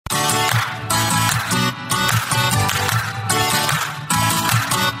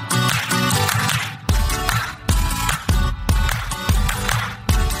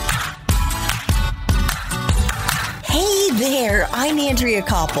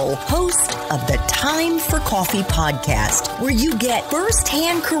Koppel, host of the Time for Coffee podcast, where you get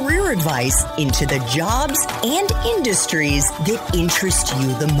first-hand career advice into the jobs and industries that interest you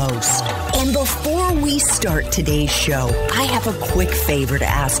the most. And before we start today's show, I have a quick favor to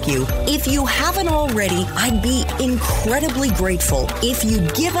ask you. If you haven't already, I'd be incredibly grateful if you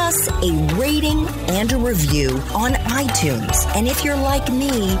give us a rating and a review on iTunes. And if you're like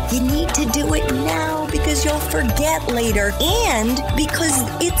me, you need to do it now because you'll forget later and because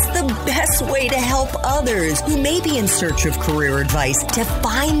it's the best way to help others who may be in search of career advice to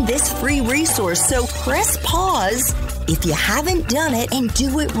find this free resource. So press pause if you haven't done it and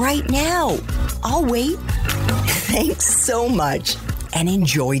do it right now. I'll wait. Thanks so much and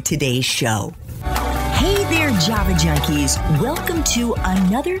enjoy today's show. Hey there, Java Junkies. Welcome to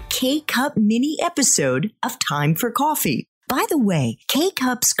another K-Cup mini episode of Time for Coffee. By the way,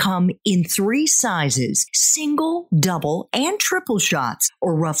 K-Cups come in 3 sizes, single, double, and triple shots,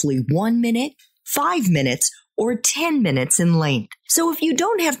 or roughly 1 minute, 5 minutes, or 10 minutes in length. So if you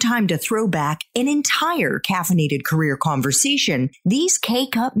don't have time to throw back an entire caffeinated career conversation, these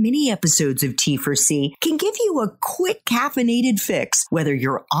K-Cup mini episodes of T4C can give you a quick caffeinated fix, whether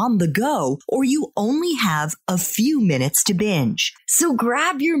you're on the go or you only have a few minutes to binge. So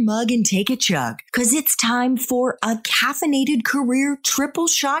grab your mug and take a chug, because it's time for a caffeinated career triple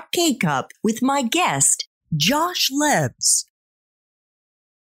shot K-Cup with my guest, Josh Levs.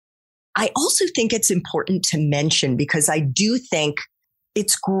 I also think it's important to mention, because I do think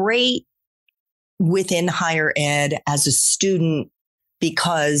it's great within higher ed as a student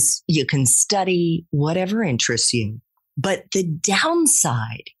because you can study whatever interests you. But the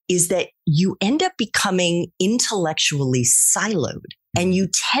downside is that you end up becoming intellectually siloed, and you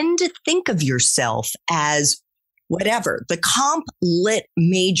tend to think of yourself as whatever, the comp lit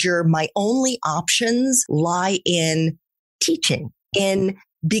major. My only options lie in teaching, in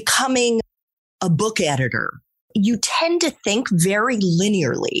becoming a book editor. You tend to think very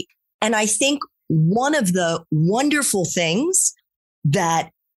linearly. And I think one of the wonderful things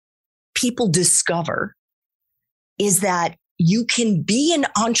that people discover is that you can be an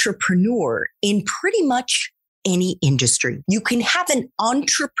entrepreneur in pretty much any industry. You can have an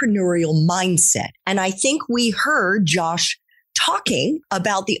entrepreneurial mindset. And I think we heard Josh talking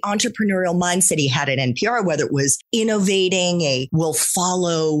about the entrepreneurial mindset he had at NPR, whether it was innovating we'll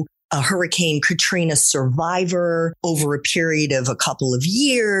follow a Hurricane Katrina survivor over a period of a couple of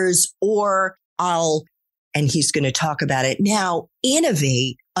years, or and he's going to talk about it now,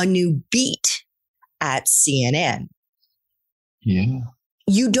 innovate a new beat at CNN. Yeah.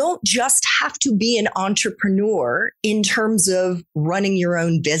 You don't just have to be an entrepreneur in terms of running your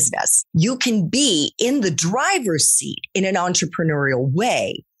own business. You can be in the driver's seat in an entrepreneurial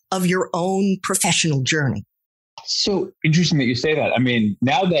way of your own professional journey. So interesting that you say that. I mean,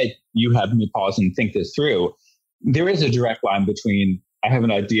 now that you have me pause and think this through, there is a direct line between I have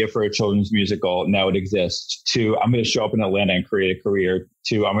an idea for a children's musical, now it exists, to I'm going to show up in Atlanta and create a career,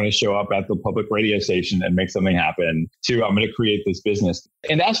 to I'm going to show up at the public radio station and make something happen, to I'm going to create this business.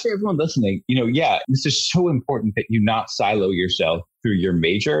 And as for everyone listening, this is so important that you not silo yourself through your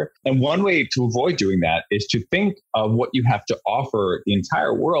major. And one way to avoid doing that is to think of what you have to offer the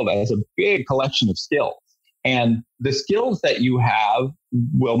entire world as a big collection of skills. And the skills that you have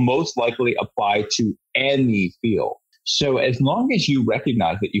will most likely apply to any field. So as long as you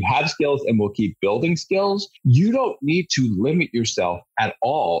recognize that you have skills and will keep building skills, you don't need to limit yourself at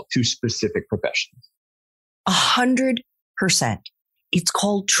all to specific professions. 100%. It's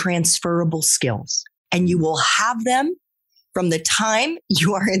called transferable skills, and you will have them from the time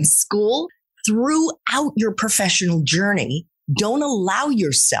you are in school throughout your professional journey. Don't allow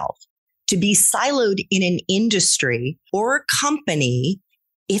yourself to be siloed in an industry or a company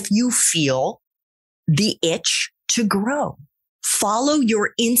if you feel the itch to grow. Follow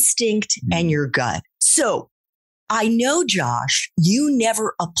your instinct and your gut. So I know, Josh, you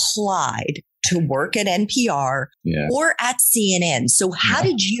never applied to work at NPR or at CNN. So how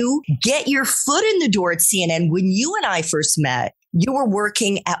did you get your foot in the door at CNN? When you and I first met, you were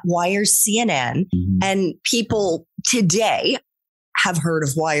working at Wire's CNN, and people today have heard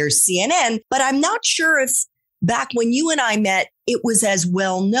of Wire's CNN, but I'm not sure if back when you and I met, it was as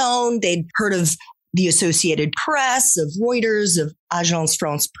well known. They'd heard of the Associated Press, of Reuters, of Agence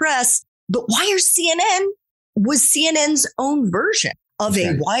France Presse. But Wire CNN was CNN's own version of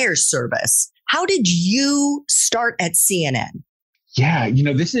a wire service. How did you start at CNN? Yeah,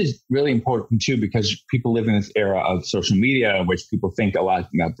 this is really important too, because people live in this era of social media in which people think a lot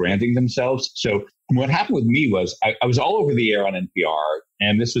about branding themselves. So what happened with me was I was all over the air on NPR,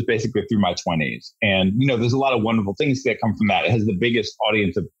 and this was basically through my 20s. And, there's a lot of wonderful things that come from that. It has the biggest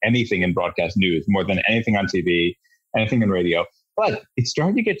audience of anything in broadcast news, more than anything on TV, anything in radio. But it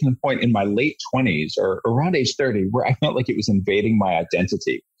started to get to the point in my late 20s or around age 30 where I felt like it was invading my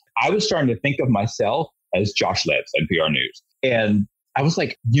identity. I was starting to think of myself as Josh Levs, NPR News. And I was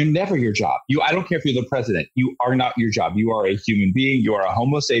like, you're never your job. I don't care if you're the president. You are not your job. You are a human being. You are a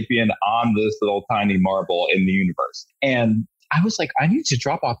Homo sapien on this little tiny marble in the universe. And I was like, I need to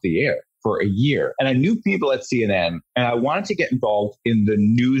drop off the air for a year. And I knew people at CNN, and I wanted to get involved in the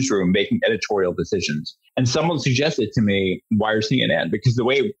newsroom making editorial decisions. And someone suggested to me Wire CNN, because the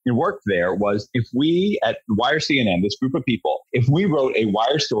way it worked there was if we at Wire CNN, this group of people, if we wrote a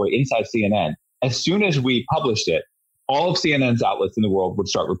Wire story inside CNN, as soon as we published it, all of CNN's outlets in the world would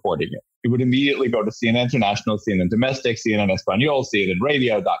start reporting it. It would immediately go to CNN International, CNN Domestic, CNN Espanol,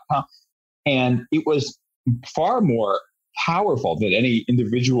 CNNRadio.com. And it was far more powerful than any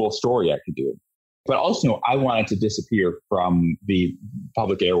individual story I could do. But also, I wanted to disappear from the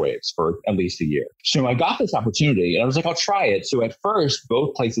public airwaves for at least a year. So I got this opportunity and I was like, I'll try it. So at first,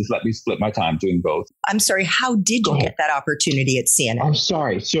 both places let me split my time doing both. I'm sorry, how did you get that opportunity at CNN? I'm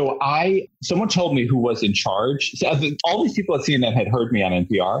sorry. So someone told me who was in charge. So all these people at CNN had heard me on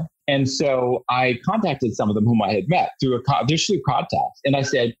NPR. And so I contacted some of them whom I had met through contacts. And I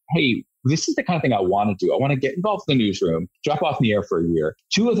said, hey, this is the kind of thing I want to do. I want to get involved in the newsroom, drop off in the air for a year.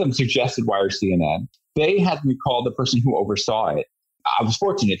 Two of them suggested Wire CNN. They had me call the person who oversaw it. I was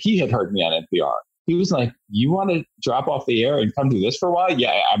fortunate. He had heard me on NPR. He was like, you want to drop off the air and come do this for a while?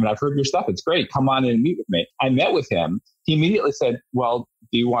 Yeah, I've heard your stuff. It's great. Come on in and meet with me. I met with him. He immediately said, well,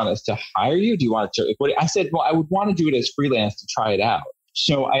 do you want us to hire you? Do you want to? I said, well, I would want to do it as freelance to try it out.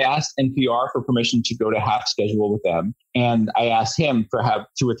 So I asked NPR for permission to go to half schedule with them. And I asked him for have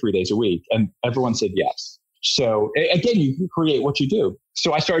 2 or 3 days a week. And everyone said yes. So again, you can create what you do.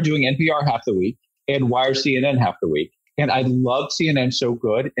 So I started doing NPR half the week and Wire CNN half the week. And I loved CNN so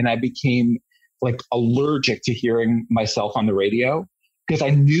good. And I became like allergic to hearing myself on the radio because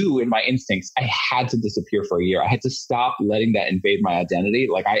I knew in my instincts I had to disappear for a year. I had to stop letting that invade my identity.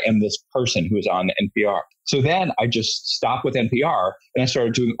 Like I am this person who is on NPR. So then I just stopped with NPR and I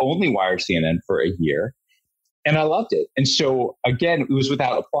started doing only Wire CNN for a year. And I loved it. And so again, it was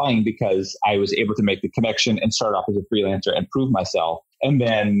without applying because I was able to make the connection and start off as a freelancer and prove myself. And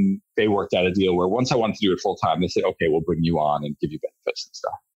then they worked out a deal where once I wanted to do it full time, they said, okay, we'll bring you on and give you benefits and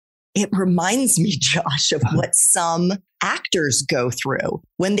stuff. It reminds me, Josh, of what some actors go through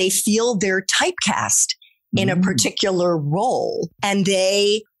when they feel they're typecast in a particular role and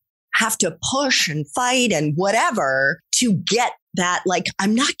they have to push and fight and whatever to get that, like,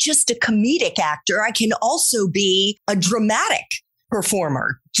 I'm not just a comedic actor. I can also be a dramatic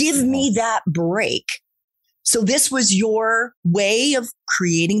performer. Give me that break. So this was your way of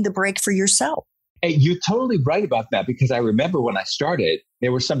creating the break for yourself. Hey, you're totally right about that, because I remember when I started,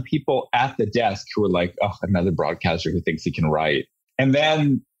 there were some people at the desk who were like, oh, another broadcaster who thinks he can write. And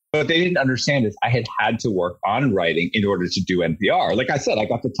then what they didn't understand is I had to work on writing in order to do NPR. Like I said, I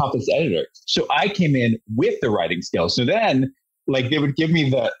got the toughest editor. So I came in with the writing skills. So then like they would give me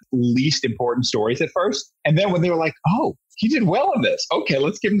the least important stories at first. And then when they were like, oh, he did well on this. Okay,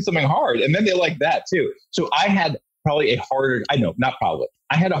 let's give him something hard. And then they like that too. So I had probably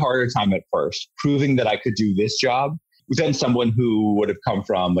I had a harder time at first proving that I could do this job than someone who would have come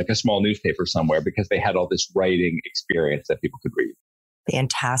from like a small newspaper somewhere, because they had all this writing experience that people could read.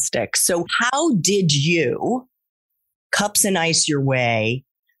 Fantastic. So how did you cups and ice your way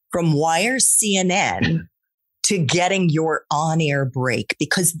from Wire CNN to getting your on-air break?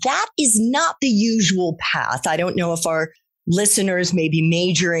 Because that is not the usual path. I don't know if our listeners may be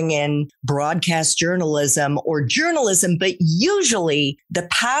majoring in broadcast journalism or journalism, but usually the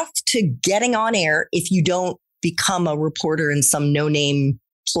path to getting on air, if you don't become a reporter in some no-name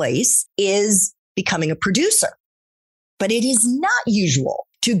place, is becoming a producer. But it is not usual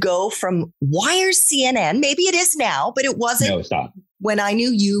to go from Wire CNN. Maybe it is now, but it wasn't. No, it's not. When I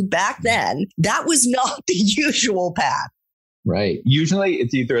knew you back then. That was not the usual path. Right. Usually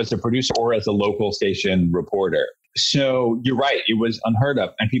it's either as a producer or as a local station reporter. So you're right. It was unheard of.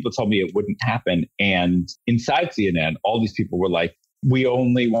 And people told me it wouldn't happen. And inside CNN, all these people were like, we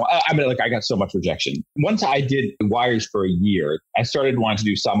only want, I got so much rejection. Once I did Wires for a year, I started wanting to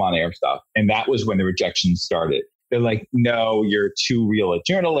do some on-air stuff. And that was when the rejection started. They're like, no, you're too real a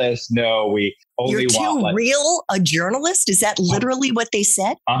journalist. No, we only want... You're too real a journalist? Is that literally what they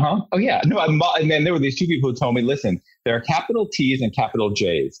said? Uh-huh. Oh, yeah. No, and then there were these two people who told me, listen, there are capital T's and capital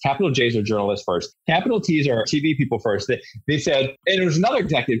J's. Capital J's are journalists first. Capital T's are TV people first. They said, and there was another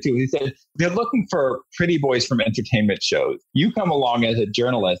executive too, he said, they're looking for pretty boys from entertainment shows. You come along as a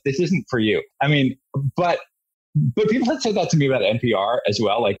journalist. This isn't for you. I mean, but people had said that to me about NPR as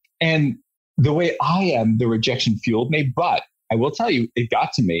well. Like, and the way I am, the rejection fueled me. But I will tell you, it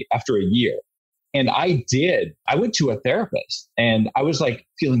got to me after a year. And I went to a therapist and I was like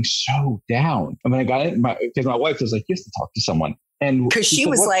feeling so down. And when I got in, because my wife was like, you have to talk to someone. And because she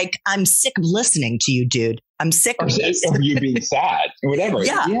was like, I'm sick of listening to you, dude. I'm sick of this. Or you being sad or whatever.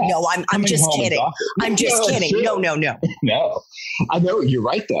 Yeah. No, I'm just kidding. I'm just kidding. Sure. No. No, I know. You're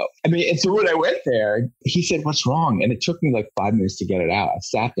right, though. I mean, and so when I went there, he said, what's wrong? And it took me like 5 minutes to get it out. I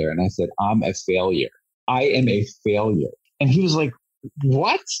sat there and I said, I'm a failure. I am a failure. And he was like,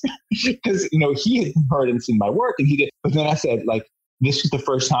 what? Because, he had heard and seen my work and he did. But then I said, like, this was the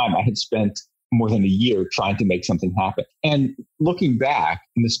first time I had spent more than a year trying to make something happen. And looking back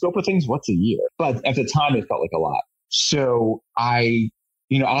in the scope of things, what's a year? But at the time, it felt like a lot. So I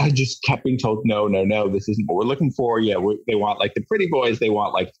just kept being told, no, this isn't what we're looking for. Yeah, they want like the pretty boys. They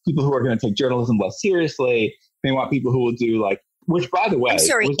want like people who are going to take journalism less seriously. They want people who will do like, which by the way, I'm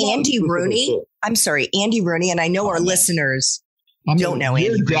sorry, Andy Rooney. And I know our listeners don't know Andy.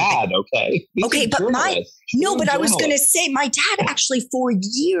 Your dad, okay? Okay, but I was going to say my dad actually for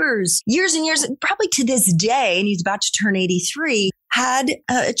years and years, probably to this day, and he's about to turn 83, had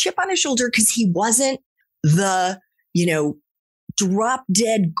a chip on his shoulder because he wasn't the, drop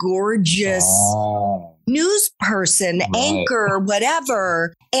dead gorgeous news person, anchor,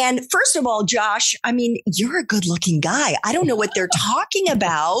 whatever. And first of all, Josh, I mean, you're a good looking guy. I don't know what they're talking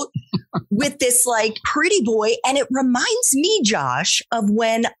about with this like pretty boy. And it reminds me, Josh, of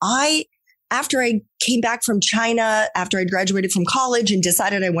when after I came back from China, after I graduated from college and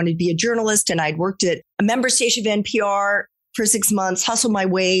decided I wanted to be a journalist, and I'd worked at a member station of NPR for 6 months, hustled my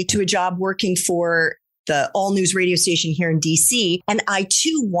way to a job working for the all news radio station here in DC. And I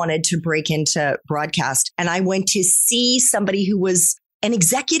too wanted to break into broadcast. And I went to see somebody who was an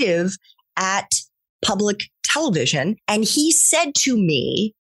executive at public television. And he said to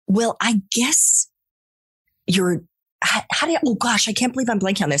me, well, I guess oh gosh, I can't believe I'm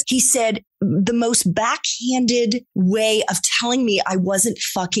blanking on this. He said the most backhanded way of telling me I wasn't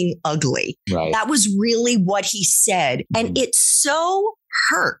fucking ugly. Right. That was really what he said. And it so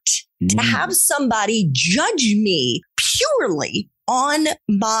hurt to have somebody judge me purely on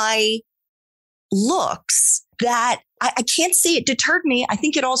my looks that I can't say it deterred me. I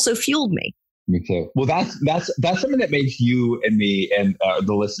think it also fueled me. Me too. Well, that's something that makes you and me and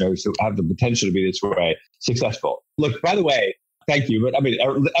the listeners who have the potential to be this way successful. Look, by the way, thank you. But I mean,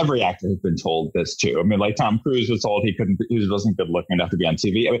 every actor has been told this too. I mean, like Tom Cruise was told he wasn't good looking enough to be on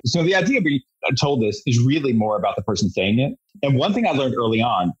TV. I mean, so the idea of being told this is really more about the person saying it. And one thing I learned early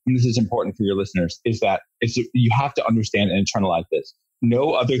on, and this is important for your listeners, is that you have to understand and internalize this.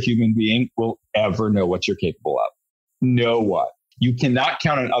 No other human being will ever know what you're capable of. No one. You cannot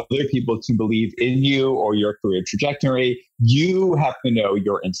count on other people to believe in you or your career trajectory. You have to know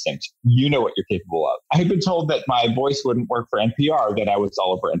your instinct. You know what you're capable of. I had been told that my voice wouldn't work for NPR, that I was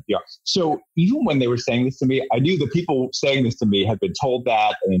all over NPR. So even when they were saying this to me, I knew the people saying this to me had been told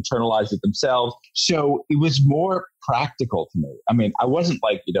that and internalized it themselves. So it was more practical to me. I mean, I wasn't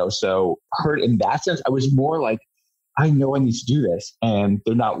like, so hurt in that sense. I was more like, I know I need to do this and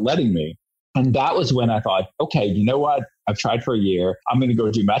they're not letting me. And that was when I thought, okay, you know what? I've tried for a year. I'm going to go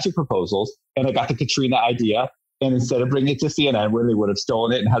do magic proposals. And I got the Katrina idea. And instead of bringing it to CNN, where they would have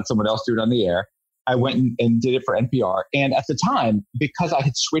stolen it and had someone else do it on the air, I went and did it for NPR. And at the time, because I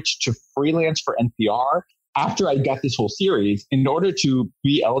had switched to freelance for NPR, after I got this whole series, in order to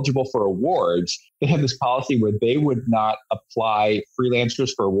be eligible for awards, they had this policy where they would not apply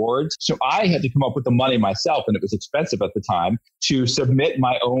freelancers for awards. So I had to come up with the money myself, and it was expensive at the time, to submit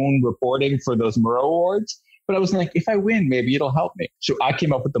my own reporting for those Murrow Awards. But I was like, if I win, maybe it'll help me. So I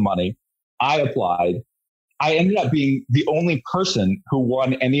came up with the money. I applied. I ended up being the only person who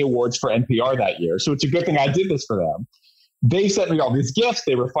won any awards for NPR that year. So it's a good thing I did this for them. They sent me all these gifts.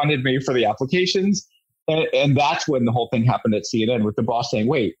 They refunded me for the applications. And that's when the whole thing happened at CNN with the boss saying,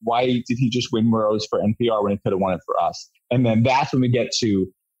 wait, why did he just win Murrows for NPR when he could have won it for us? And then that's when we get to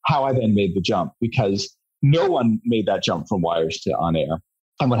how I then made the jump, because no one made that jump from wires to on air.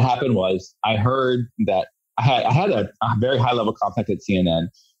 And what happened was I heard that I had a very high level contact at CNN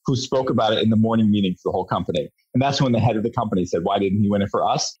who spoke about it in the morning meeting for the whole company. And that's when the head of the company said, why didn't he win it for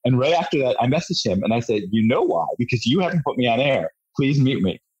us? And right after that, I messaged him and I said, you know why? Because you haven't put me on air. Please meet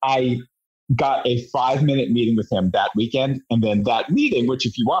me. I got a 5-minute meeting with him that weekend. And then that meeting, which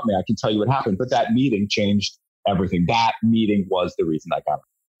if you want me, I can tell you what happened, but that meeting changed everything. That meeting was the reason I got it.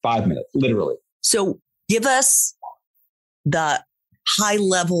 5 minutes, literally. So give us the high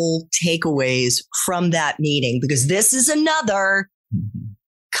level takeaways from that meeting, because this is another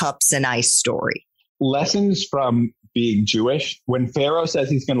cups and ice story. Lessons from being Jewish. When Pharaoh says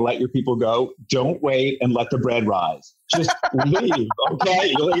he's going to let your people go, don't wait and let the bread rise. Just leave,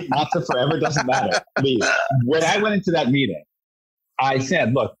 okay? You leave, not for forever, doesn't matter. Leave. When I went into that meeting, I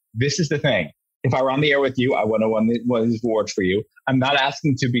said, look, this is the thing. If I were on the air with you, I want to win one of these awards for you. I'm not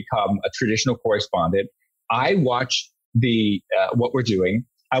asking to become a traditional correspondent. I watch what we're doing.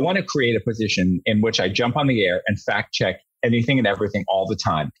 I want to create a position in which I jump on the air and fact check anything and everything all the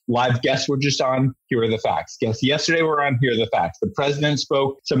time. Live guests were just on, here are the facts. Guests yesterday were on, here are the facts. The president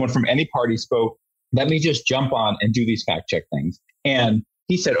spoke, someone from any party spoke. Let me just jump on and do these fact check things. And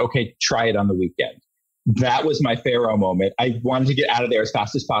he said, okay, try it on the weekend. That was my Pharaoh moment. I wanted to get out of there as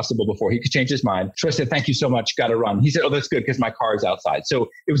fast as possible before he could change his mind. So I said, thank you so much, got to run. He said, oh, that's good because my car is outside. So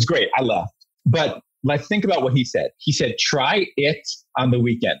it was great. I left. But let's think about what he said. He said, try it on the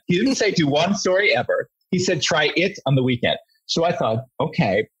weekend. He didn't say do one story ever. He said, try it on the weekend. So I thought,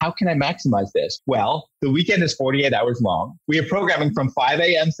 okay, how can I maximize this? Well, the weekend is 48 hours long. We have programming from 5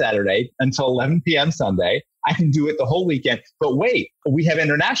 a.m. Saturday until 11 p.m. Sunday. I can do it the whole weekend. But wait, we have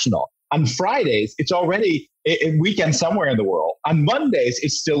international. On Fridays, it's already a weekend somewhere in the world. On Mondays,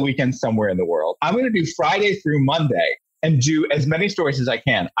 it's still weekend somewhere in the world. I'm going to do Friday through Monday and do as many stories as I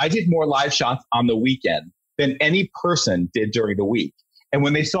can. I did more live shots on the weekend than any person did during the week. And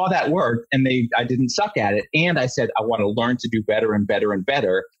when they saw that work and I didn't suck at it, and I said, I want to learn to do better and better and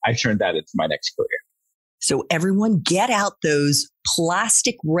better, I turned that into my next career. So everyone get out those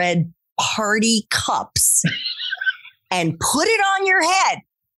plastic red party cups and put it on your head.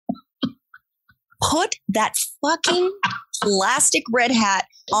 Put that fucking plastic red hat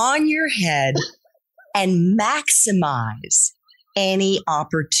on your head and maximize any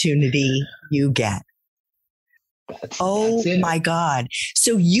opportunity you get. Oh my God.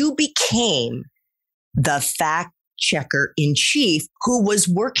 So you became the fact checker in chief who was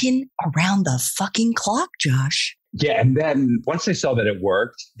working around the fucking clock, Josh. Yeah. And then once they saw that it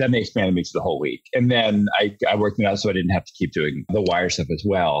worked, then they expanded me to the whole week. And then I worked it out so I didn't have to keep doing the wire stuff as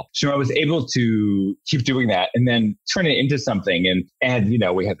well. So I was able to keep doing that and then turn it into something. And you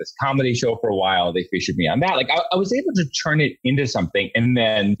know, we had this comedy show for a while. They featured me on that. Like I was able to turn it into something. And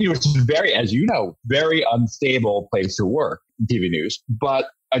then, you know, it's very, as you know, very unstable place to work, TV news. But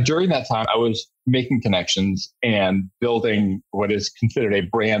during that time, I was making connections and building what is considered a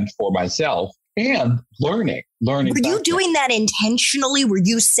brand for myself. And learning. Were you doing that intentionally? Were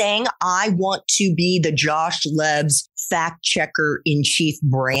you saying, I want to be the Josh Levs fact checker in chief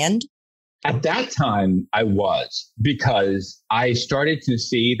brand? At that time, I was, because I started to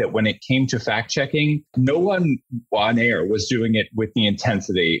see that when it came to fact checking, no one on air was doing it with the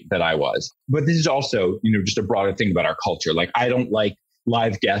intensity that I was. But this is also, you know, just a broader thing about our culture. Like, I don't like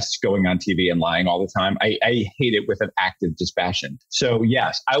live guests going on TV and lying all the time. I hate it with an active dispassion. So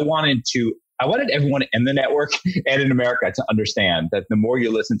yes, I wanted everyone in the network and in America to understand that the more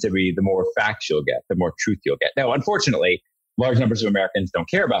you listen to me, the more facts you'll get, the more truth you'll get. Now, unfortunately, large numbers of Americans don't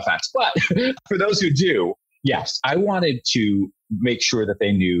care about facts, but for those who do, yes, I wanted to make sure that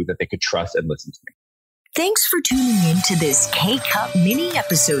they knew that they could trust and listen to me. Thanks for tuning in to this K-Cup mini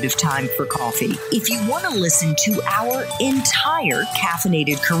episode of Time for Coffee. If you want to listen to our entire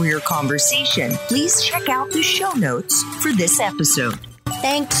caffeinated career conversation, please check out the show notes for this episode.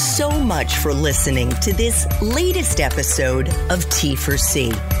 Thanks so much for listening to this latest episode of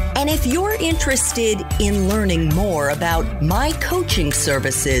T4C. And if you're interested in learning more about my coaching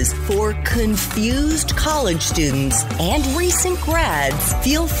services for confused college students and recent grads,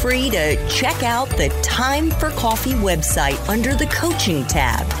 feel free to check out the Time for Coffee website under the coaching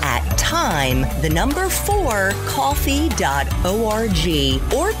tab at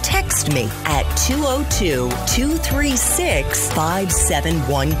time4coffee.org or text me at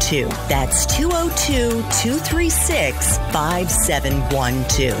 202-236-5712. That's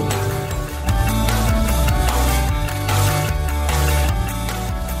 202-236-5712.